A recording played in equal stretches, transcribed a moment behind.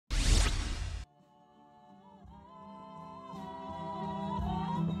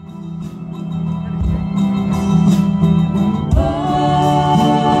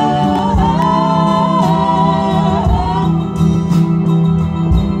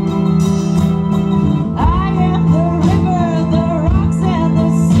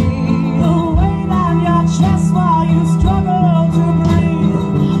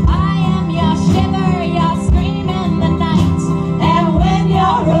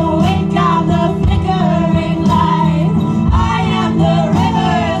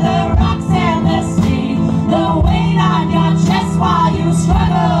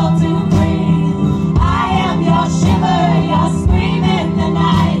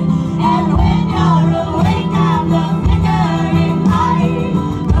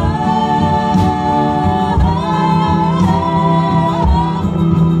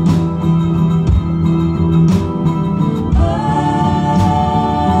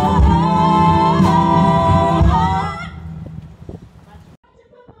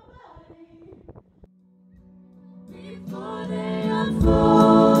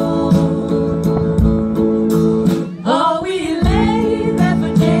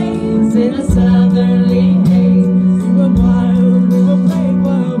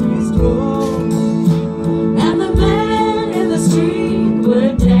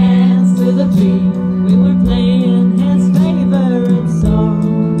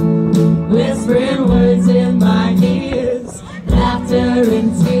laughter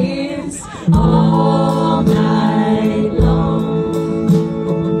and tears all night long.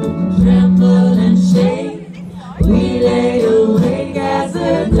 Tremble and shake, we lay awake as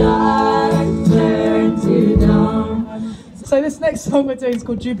the dark turned to dawn. So this next song we're doing is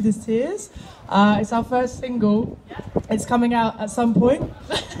called Jupiter's Tears. It's our first single. It's coming out at some point.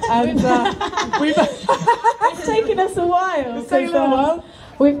 And It's taken us a while. It's taken a while.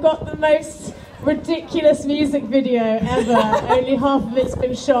 We've got the most ridiculous music video ever. Only half of it's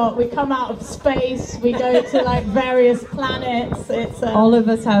been shot. We come out of space. We go to like various planets. It's all of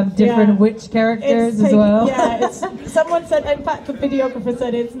us have different witch characters as well. Yeah, someone said, in fact the videographer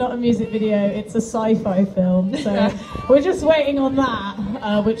said it's not a music video, it's a sci-fi film. So we're just waiting on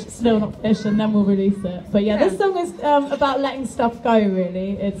that, which is still not finished, and then we'll release it. But yeah, this song is about letting stuff go,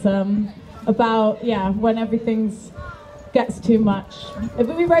 really. It's about, when everything's gets too much.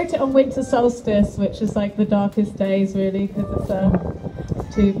 We wrote it on winter solstice, which is like the darkest days, really, because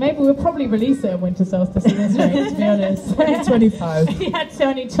it's maybe we'll probably release it on winter solstice in this rate, to be honest. 2025. Yeah,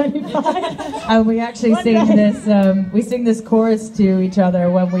 2025. And we actually sing this chorus to each other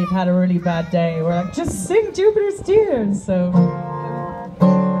when we've had a really bad day. We're like, just sing Jupiter's Tears. So. Oh,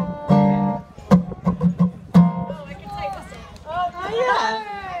 I can take this off. Oh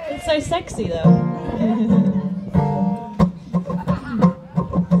yeah. It's so sexy though.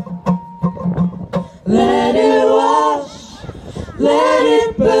 Let it wash, let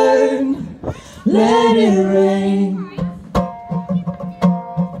it burn, let it rain.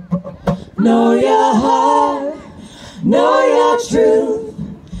 Know your heart, know your truth,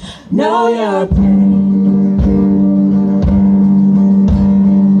 know your pain.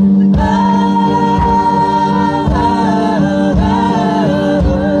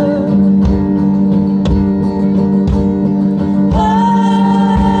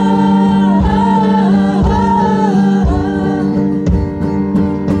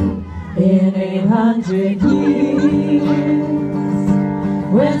 In 800 years,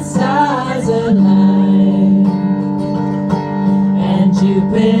 when stars align and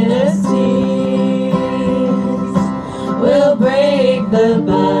Jupiter's tears will break the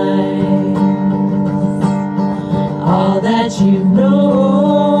binds, all that you've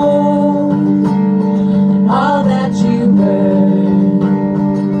known and all that you've heard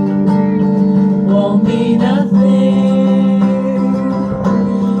won't mean a thing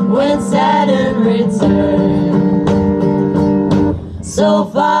when Saturn returns. So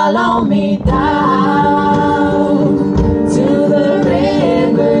follow me down to the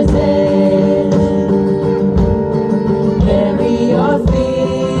river's edge. Bury your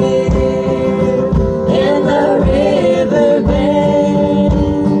fear in the riverbed.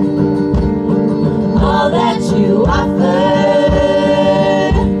 All that you offer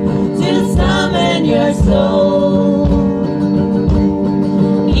to summon your soul,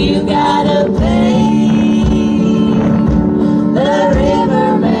 you gotta pay.